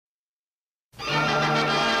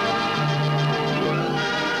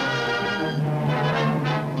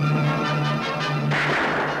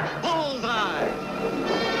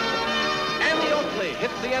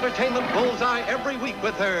Bullseye every week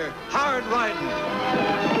with her hard riding.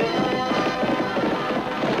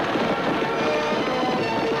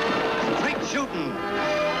 Straight shooting.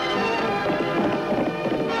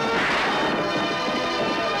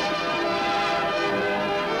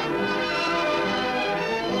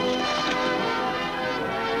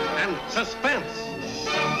 And suspense.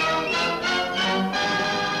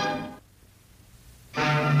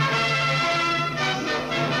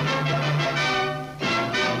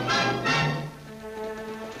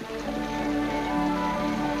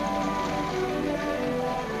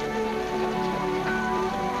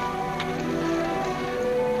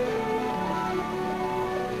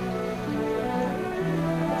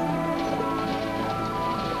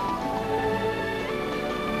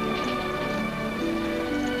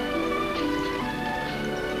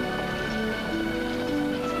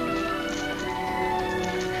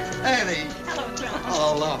 Annie. Hello, John.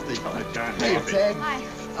 Oh, Lofty. Hello, John. Hey, Tagg. Hi.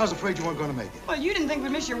 I was afraid you weren't going to make it. Well, you didn't think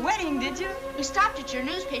we'd miss your wedding, did you? We stopped at your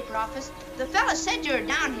newspaper office. The fella said you were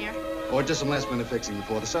down here. Or just some last-minute fixing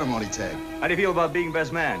before the ceremony, Tagg. How do you feel about being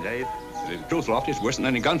best man, Dave? The truth, Lofty, it's worse than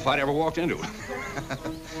any gunfight I ever walked into.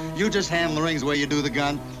 You just hand the rings where you do the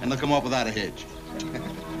gun, and they'll come off without a hitch.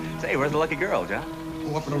 Say, where's the lucky girl, John?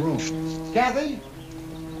 Go up in the room. Kathy?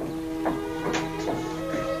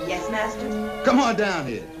 Yes, Master. Come on down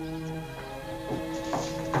here.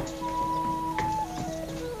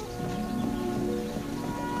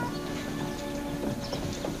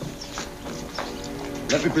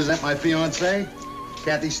 Let me present my fiancée,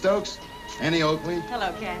 Kathy Stokes, Annie Oakley,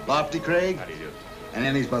 Hello, Kat. Lofty Craig, How do you do? and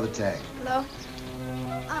Annie's brother, Tagg. Hello.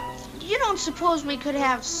 You don't suppose we could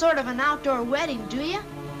have sort of an outdoor wedding, do you?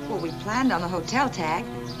 Well, we planned on the hotel, Tagg.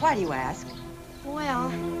 Why do you ask?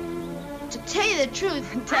 Well, to tell you the truth,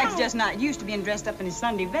 Tagg's just not used to being dressed up in his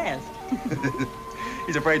Sunday best.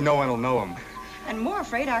 He's afraid no one will know him. And more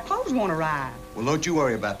afraid our clothes won't arrive. Well, don't you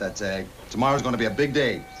worry about that, Tagg. Tomorrow's going to be a big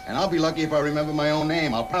day, and I'll be lucky if I remember my own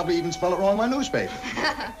name. I'll probably even spell it wrong in my newspaper.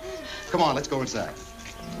 Come on, let's go inside.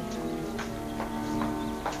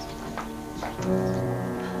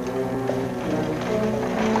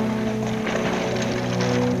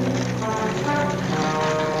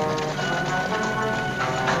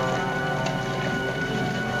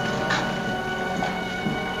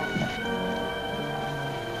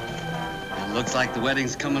 Looks like the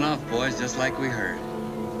wedding's coming off, boys, just like we heard.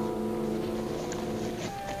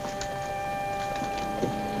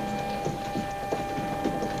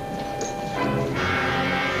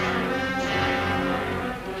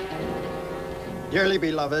 Dearly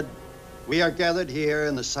beloved, we are gathered here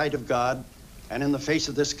in the sight of God and in the face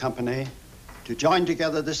of this company to join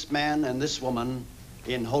together this man and this woman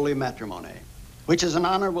in holy matrimony, which is an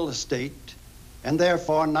honorable estate and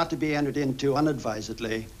therefore not to be entered into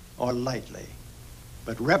unadvisedly or lightly,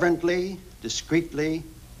 but reverently, discreetly,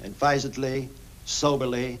 advisedly,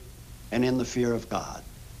 soberly, and in the fear of God.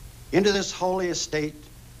 Into this holy estate,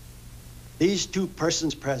 these two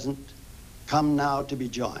persons present come now to be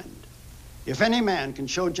joined. If any man can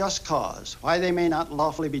show just cause why they may not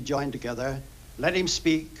lawfully be joined together, let him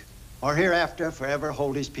speak, or hereafter forever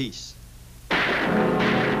hold his peace.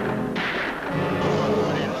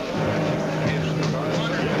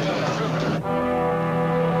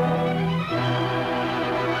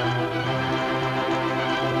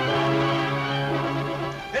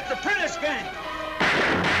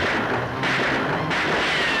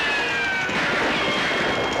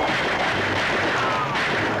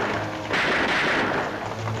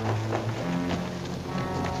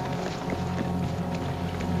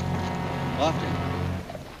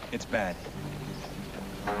 It's bad.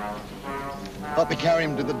 Help me carry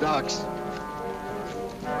him to the docks.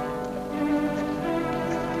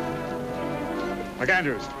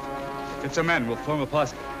 McAndrews, get some men. We'll form a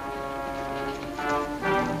posse.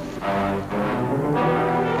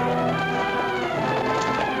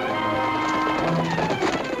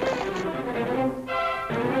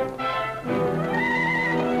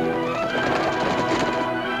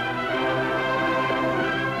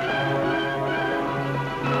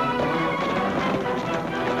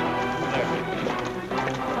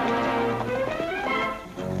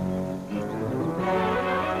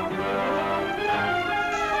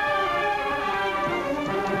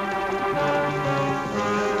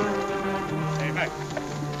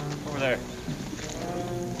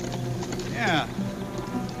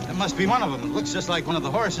 Must be one of them. It looks just like one of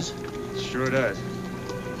the horses. Sure does.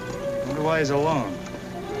 Wonder why he's alone.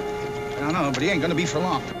 I don't know, but he ain't gonna be for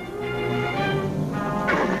long.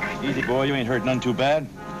 Easy, boy. You ain't hurt none too bad.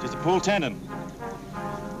 Just a pull tendon.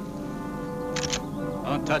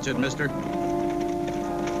 Don't touch it, mister.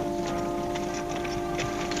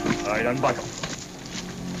 All right, unbuckle.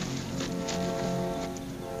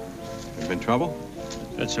 There been trouble?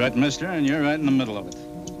 That's right, mister, and you're right in the middle of it.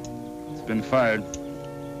 It's been fired.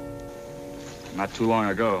 Not too long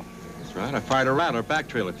ago. That's right. I fired a rattler back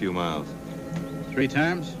trail a few miles. 3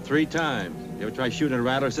 times? 3 times. You ever try shooting a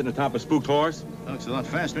rattler sitting atop a spooked horse? Looks a lot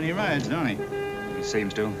faster when he rides, don't he? He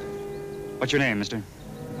seems to. What's your name, mister?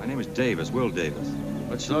 My name is Davis, Will Davis.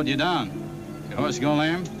 What slowed you down? Your horse go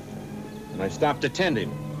lame? And I stopped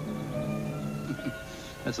attending.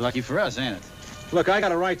 That's lucky for us, ain't it? Look, I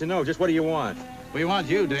got a right to know. Just what do you want? We want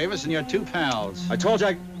you, Davis, and your 2 pals. I told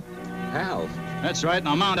you Pals? That's right.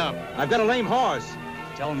 Now mount up. I've got a lame horse.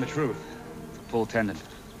 Tell him the truth. Full tendon.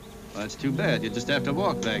 Well, that's too bad. You just have to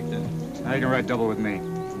walk back then. Now you can ride double with me.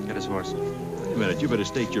 Get his horse. Wait a minute. You better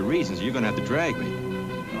state your reasons or you're going to have to drag me.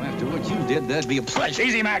 Well, after what you did, that'd be a pleasure.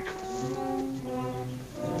 Easy, Mac.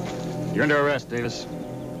 You're under arrest, Davis.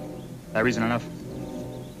 That reason enough?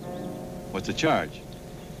 What's the charge?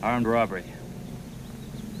 Armed robbery.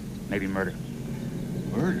 Maybe murder.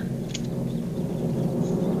 Murder?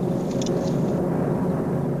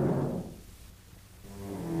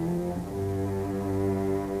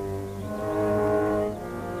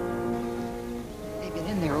 They've been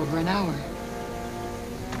in there over an hour.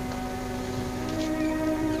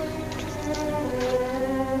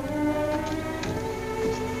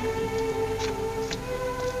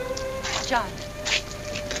 John.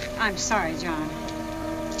 I'm sorry, John.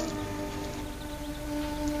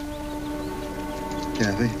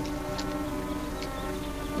 Kathy,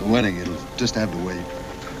 the wedding, it'll just have to wait.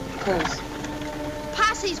 Of course.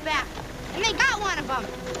 Posse's back, and they got one of them.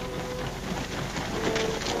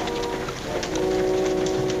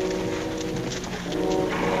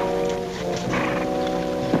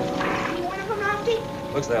 See one of them, Alfie?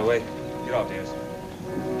 Looks that way. Get off, Davis.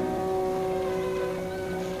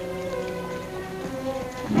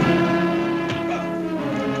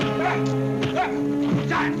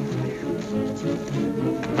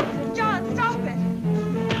 John, stop it!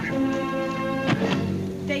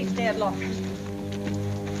 Dave's dead, look.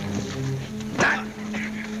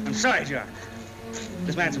 I'm sorry, John.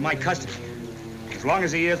 This man's in my custody. As long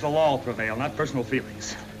as he is, the law will prevail, not personal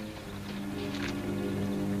feelings.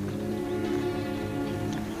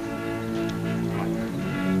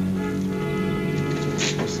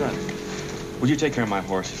 Oh, son, would you take care of my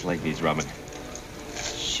horse? His leg needs rubbing.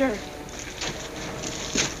 Sure.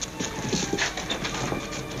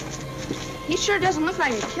 He sure doesn't look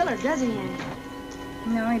like a killer, does he, Annie?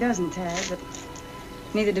 No, he doesn't, Tagg, but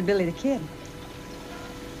neither did Billy the Kid.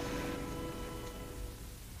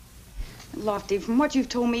 Lofty, from what you've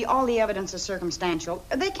told me, all the evidence is circumstantial.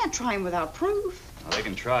 They can't try him without proof. Well, they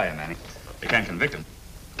can try him, Annie. They can't convict him.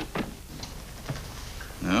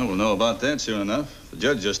 No, we'll know about that soon enough. The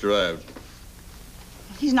judge just arrived.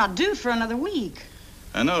 He's not due for another week.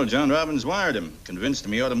 I know. John Robbins wired him. Convinced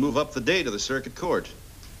him he ought to move up the date of the circuit court.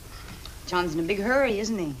 John's in a big hurry,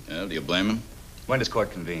 isn't he? Yeah, do you blame him? When does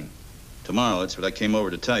court convene? Tomorrow, that's what I came over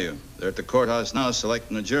to tell you. They're at the courthouse now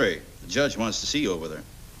selecting a jury. The judge wants to see you over there.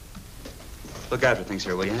 Look after things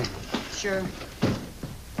here, will you, Annie? Sure.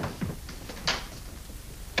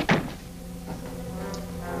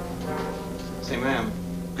 Say, ma'am,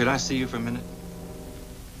 could I see you for a minute?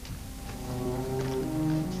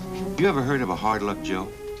 You ever heard of a hard luck Joe?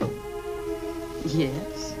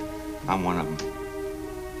 Yes. I'm one of them.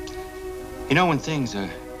 You know, when things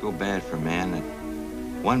go bad for a man, that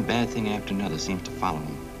one bad thing after another seems to follow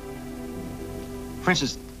him. For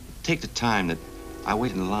instance, take the time that I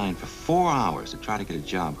waited in line for 4 hours to try to get a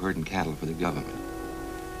job herding cattle for the government.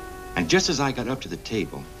 And just as I got up to the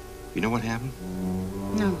table, you know what happened?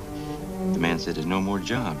 No. The man said there's no more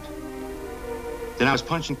jobs. Then I was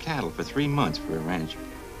punching cattle for 3 months for a rancher.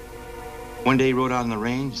 One day he rode out on the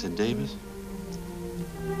range and said, Davis,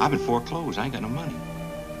 I've been foreclosed. I ain't got no money.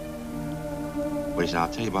 But he said,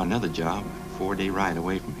 I'll tell you about another job, a 4-day ride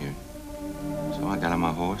away from here. So I got on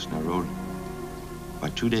my horse and I rode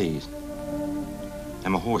about 2 days.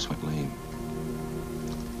 And my horse went lame.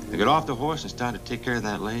 I got off the horse and started to take care of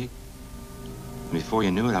that leg. And before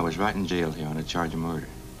you knew it, I was right in jail here on a charge of murder.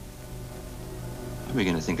 I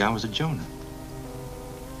began to think I was a Jonah.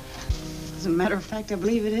 As a matter of fact, I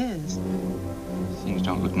believe it is. Things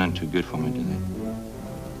don't look none too good for me, do they?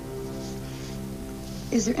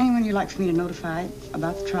 Is there anyone you'd like for me to notify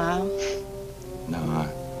about the trial? No,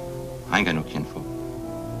 I ain't got no kinfolk.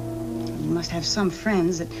 You must have some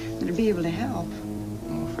friends that'd be able to help.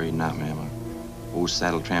 I'm afraid not, ma'am. An old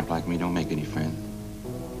saddle tramp like me don't make any friends.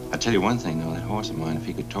 I'll tell you one thing, though. That horse of mine, if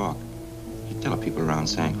he could talk, he'd tell the people around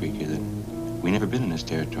Sand Creek here that we never been in this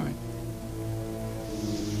territory.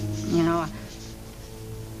 You know,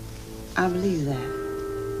 I believe that.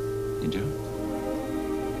 You do?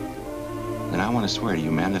 Then I want to swear to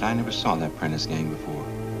you, ma'am, that I never saw that Prentice gang before.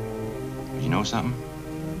 But you know something?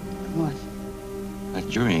 What? That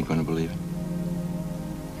jury ain't gonna believe it.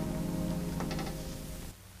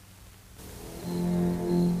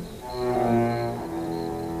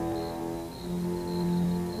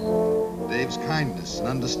 Dave's kindness and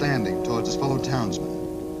understanding towards his fellow townsmen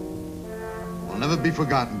will never be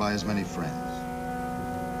forgotten by his many friends.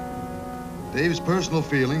 Dave's personal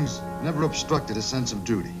feelings never obstructed his sense of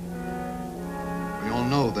duty. We all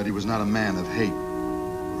know that he was not a man of hate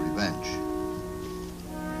or revenge.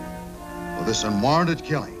 For this unwarranted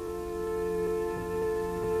killing,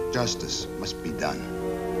 justice must be done.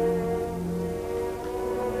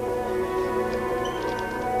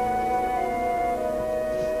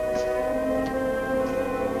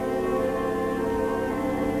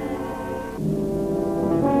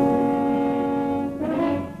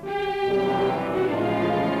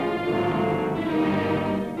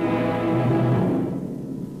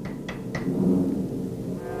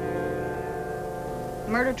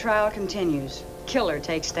 Murder trial continues. Killer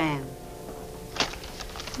takes stand.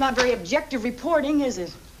 It's not very objective reporting, is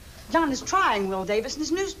it? John is trying Will Davis in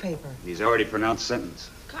his newspaper. He's already pronounced sentence.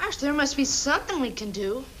 Gosh, there must be something we can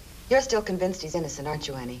do. You're still convinced he's innocent, aren't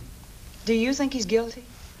you, Annie? Do you think he's guilty?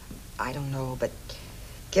 I don't know, but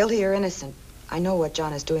guilty or innocent, I know what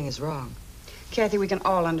John is doing is wrong. Kathy, we can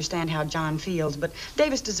all understand how John feels, but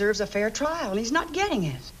Davis deserves a fair trial, and he's not getting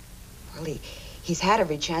it. Well, he's had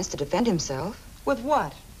every chance to defend himself. With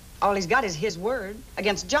what? All he's got is his word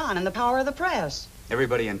against John and the power of the press.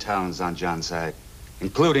 Everybody in town's on John's side,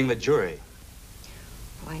 including the jury.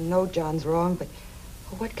 Well, I know John's wrong, but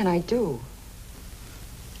what can I do?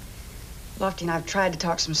 Lofty and I've tried to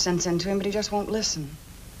talk some sense into him, but he just won't listen.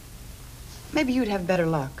 Maybe you'd have better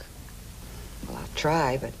luck. Well, I'll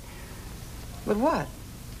try, but... But what?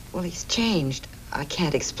 Well, he's changed. I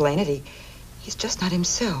can't explain it. He's just not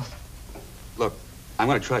himself. Look, I'm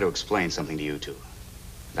going to try to explain something to you two.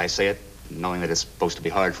 I say it knowing that it's supposed to be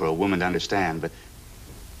hard for a woman to understand, but...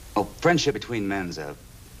 Oh, friendship between men's a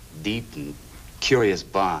deep and curious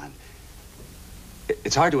bond.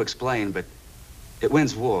 It's hard to explain, but it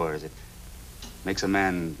wins wars. It makes a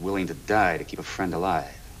man willing to die to keep a friend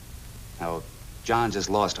alive. Now, John just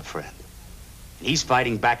lost a friend. And he's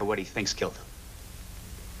fighting back for what he thinks killed him.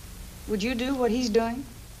 Would you do what he's doing?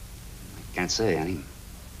 I can't say, Annie.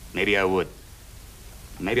 Maybe I would.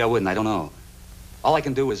 Maybe I wouldn't, I don't know. All I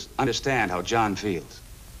can do is understand how John feels.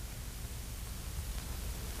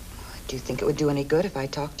 Do you think it would do any good if I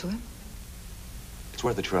talked to him? It's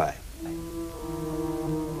worth a try.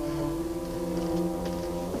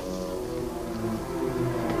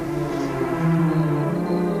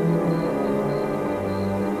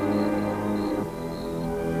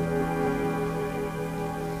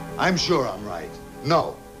 I'm sure I'm right.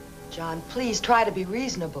 No. John, please try to be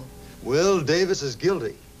reasonable. Will Davis is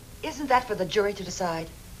guilty. Isn't that for the jury to decide?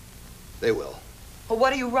 They will. Well,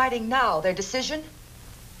 what are you writing now? Their decision?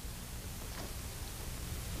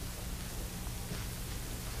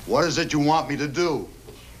 What is it you want me to do?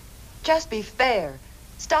 Just be fair.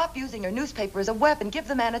 Stop using your newspaper as a weapon. Give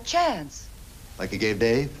the man a chance. Like you gave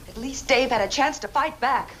Dave? At least Dave had a chance to fight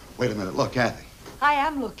back. Wait a minute. Look, Kathy. I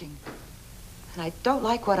am looking. And I don't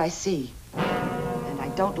like what I see. And I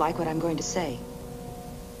don't like what I'm going to say.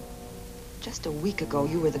 Just a week ago,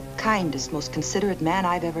 you were the kindest, most considerate man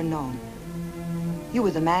I've ever known. You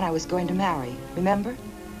were the man I was going to marry, remember?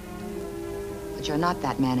 But you're not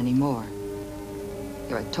that man anymore.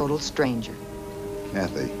 You're a total stranger.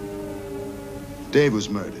 Kathy, Dave was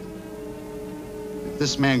murdered. If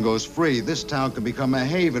this man goes free, this town can become a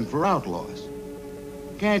haven for outlaws.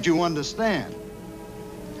 Can't you understand?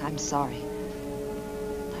 I'm sorry.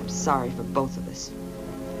 I'm sorry for both of us.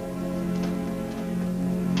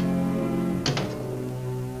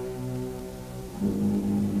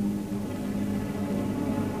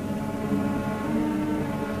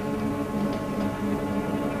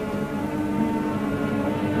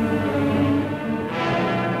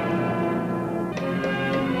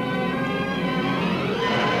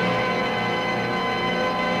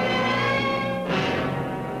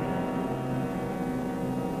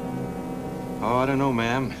 I don't know,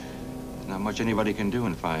 ma'am. Not much anybody can do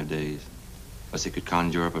in 5 days. Unless he could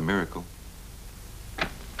conjure up a miracle.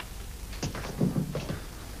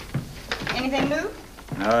 Anything new?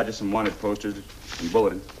 Just some wanted posters and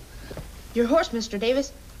bulletins. Your horse, Mr.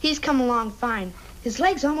 Davis, he's come along fine. His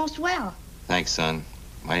leg's almost well. Thanks, son.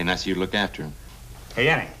 Mighty nice of you to look after him. Hey,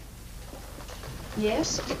 Annie.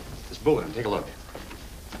 Yes? This bulletin, take a look.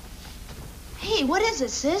 Hey, what is it,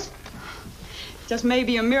 Sis? Just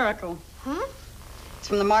maybe a miracle. Huh? It's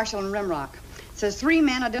from the Marshal in Rimrock. It says 3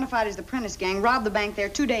 men identified as the Prentice gang robbed the bank there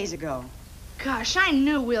 2 days ago. Gosh, I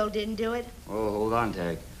knew Will didn't do it. Oh, hold on,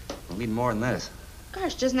 Tagg. We'll need more than this.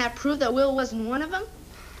 Gosh, doesn't that prove that Will wasn't one of them?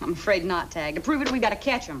 I'm afraid not, Tagg. To prove it, we've got to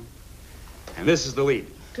catch him. And this is the lead.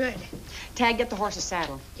 Good. Tagg, get the horse's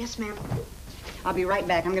saddle. Yes, ma'am. I'll be right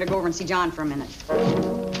back. I'm going to go over and see John for a minute.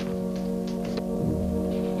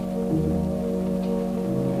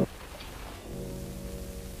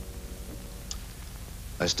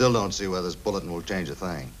 I still don't see where this bulletin will change a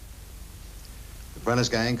thing. The Prentice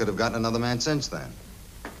gang could have gotten another man since then.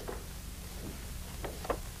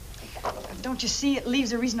 Don't you see it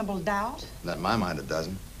leaves a reasonable doubt? Not in my mind, it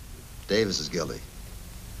doesn't. Davis is guilty.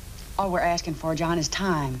 All we're asking for, John, is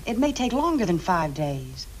time. It may take longer than 5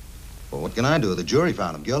 days. Well, what can I do? The jury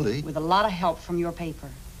found him guilty. With a lot of help from your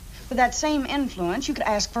paper. With that same influence, you could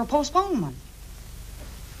ask for a postponement.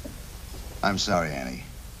 I'm sorry, Annie.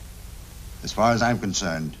 As far as I'm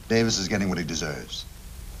concerned, Davis is getting what he deserves.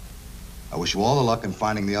 I wish you all the luck in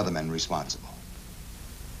finding the other men responsible.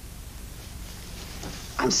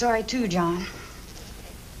 I'm sorry, too, John.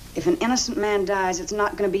 If an innocent man dies, it's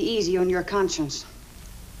not going to be easy on your conscience.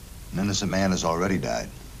 An innocent man has already died.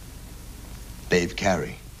 Dave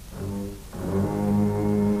Carey.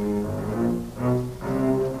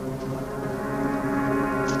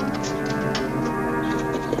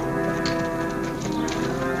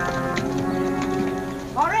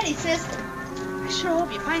 Already, sis. I sure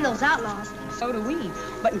hope you find those outlaws. So do we.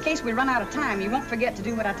 But in case we run out of time, you won't forget to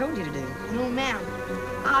do what I told you to do. No, ma'am.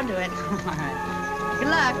 I'll do it. All right. Good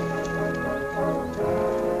luck.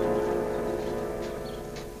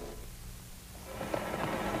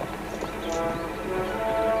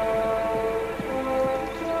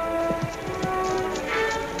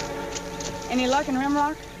 Any luck in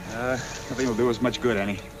Rimrock? Nothing will do us much good,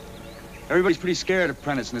 Annie. Everybody's pretty scared of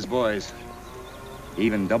Prentice and his boys.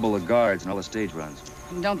 Even double the guards and all the stage runs.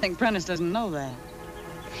 Don't think Prentice doesn't know that.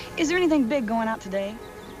 Is there anything big going out today?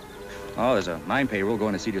 Oh, there's a mine payroll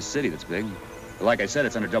going to Cedar City that's big. But like I said,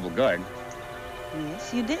 it's under double guard.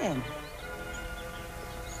 Yes, you did.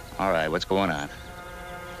 All right, what's going on?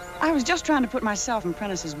 I was just trying to put myself in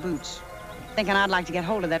Prentice's boots, thinking I'd like to get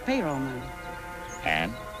hold of that payroll money.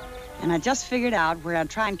 And? And I just figured out where I'd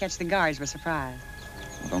try and catch the guards by surprise.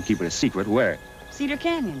 Well, don't keep it a secret. Where? Cedar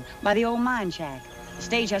Canyon, by the old mine shack. The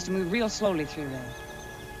stage has to move real slowly through there.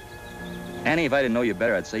 Annie, if I didn't know you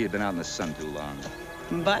better, I'd say you'd been out in the sun too long.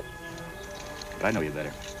 But I know you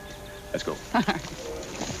better. Let's go.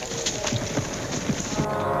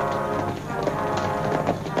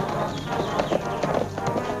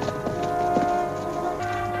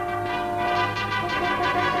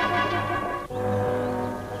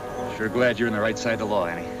 Sure glad you're on the right side of the law,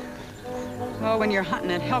 Annie. Well, when you're hunting,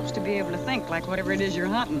 it helps to be able to think like whatever it is you're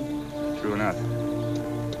hunting. True enough.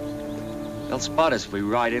 They'll spot us if we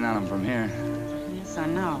ride in on them from here. Yes, I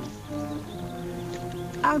know.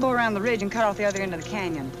 I'll go around the ridge and cut off the other end of the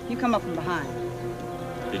canyon. You come up from behind.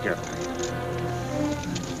 Be careful.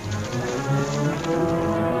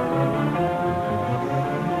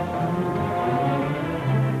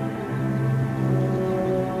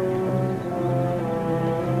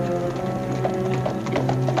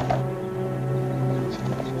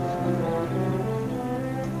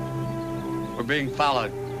 We're being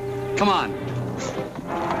followed. Come on.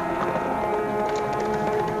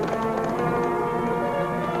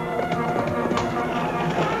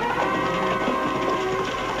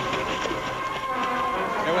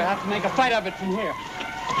 We'll have to make a fight of it from here.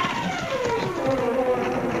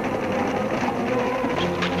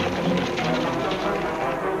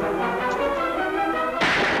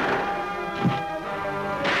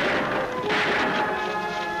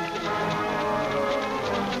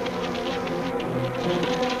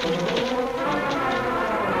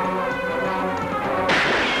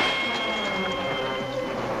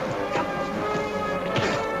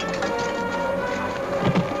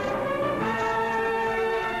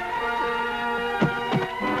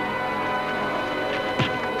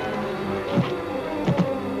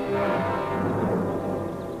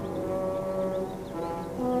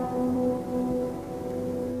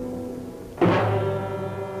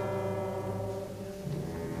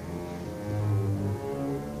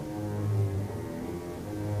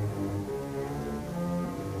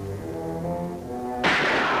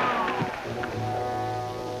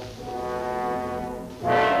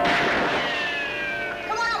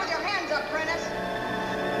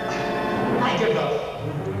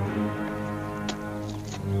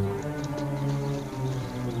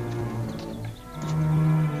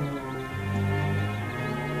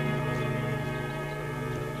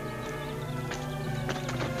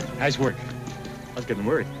 Nice work. I was getting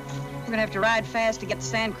worried. We're gonna have to ride fast to get to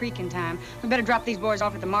Sand Creek in time. We better drop these boys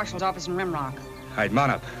off at the marshal's office in Rimrock. All right,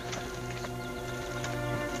 mount up.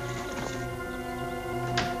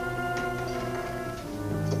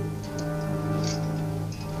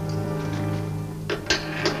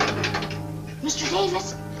 Mr.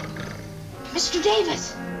 Davis! Mr.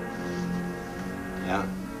 Davis! Yeah?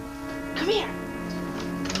 Come here.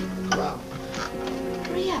 Wow.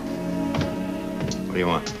 Hurry up. What do you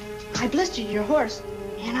want? I blistered your horse,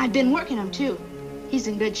 and I've been working him, too. He's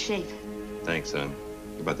in good shape. Thanks, son.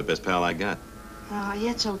 You're about the best pal I got. Oh, yeah,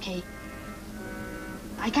 it's okay.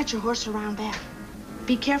 I got your horse around back.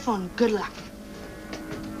 Be careful and good luck.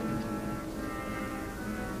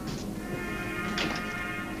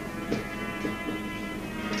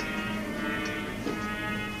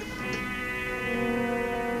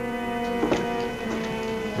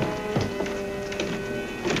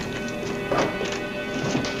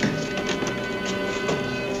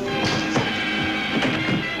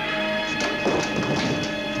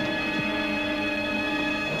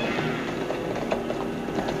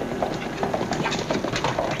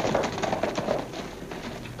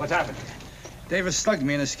 What's happened? Davis slugged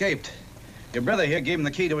me and escaped. Your brother here gave him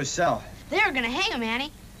the key to his cell. They're gonna hang him,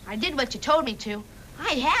 Annie. I did what you told me to.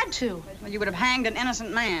 I had to. Well, you would have hanged an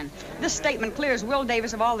innocent man. This statement clears Will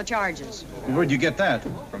Davis of all the charges. Where'd you get that?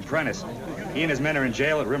 From Prentice. He and his men are in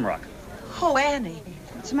jail at Rimrock. Oh, Annie.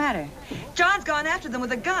 What's the matter? John's gone after them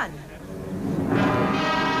with a gun.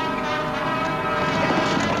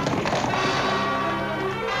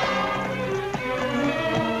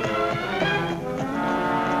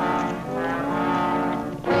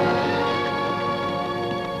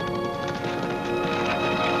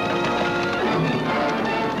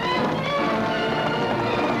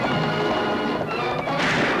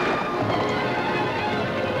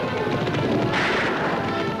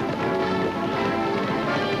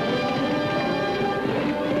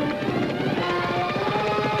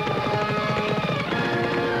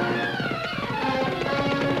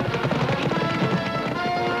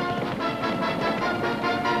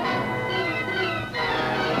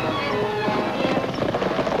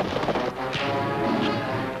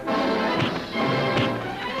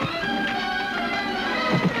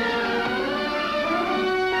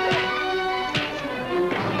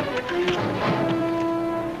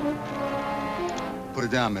 Put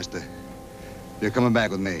it down, mister. You're coming back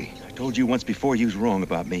with me. I told you once before you was wrong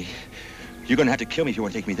about me. You're gonna have to kill me if you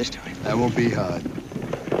want to take me this time. That won't be hard.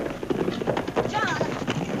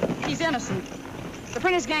 John! He's innocent. The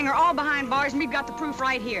Prentice gang are all behind bars, and we've got the proof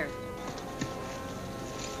right here.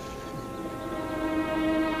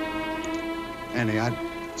 Annie,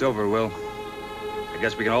 It's over, Will. I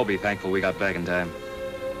guess we can all be thankful we got back in time.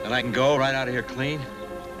 And I can go right out of here clean?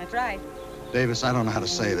 That's right. Davis, I don't know how to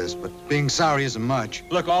say this, but being sorry isn't much.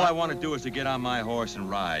 Look, all I want to do is to get on my horse and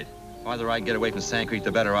ride. The farther I can get away from Sand Creek,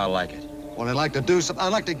 the better I'll like it. Well, I'd like to do something.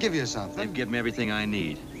 I'd like to give you something. They've given me everything I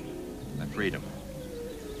need. My freedom.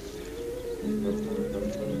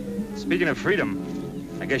 Speaking of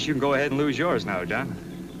freedom, I guess you can go ahead and lose yours now, John.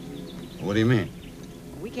 What do you mean?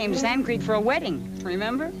 We came to Sand Creek for a wedding,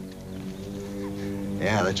 remember?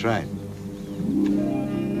 Yeah, that's right.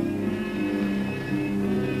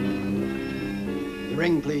 The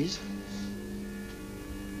ring, please.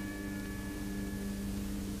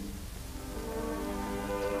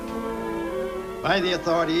 By the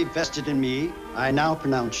authority vested in me, I now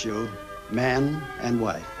pronounce you man and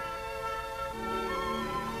wife.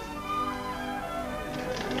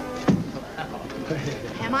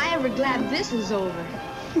 Am I ever glad this is over?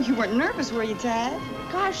 You weren't nervous, were you, Tagg?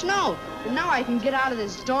 Gosh, no. But now I can get out of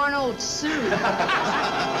this darn old suit.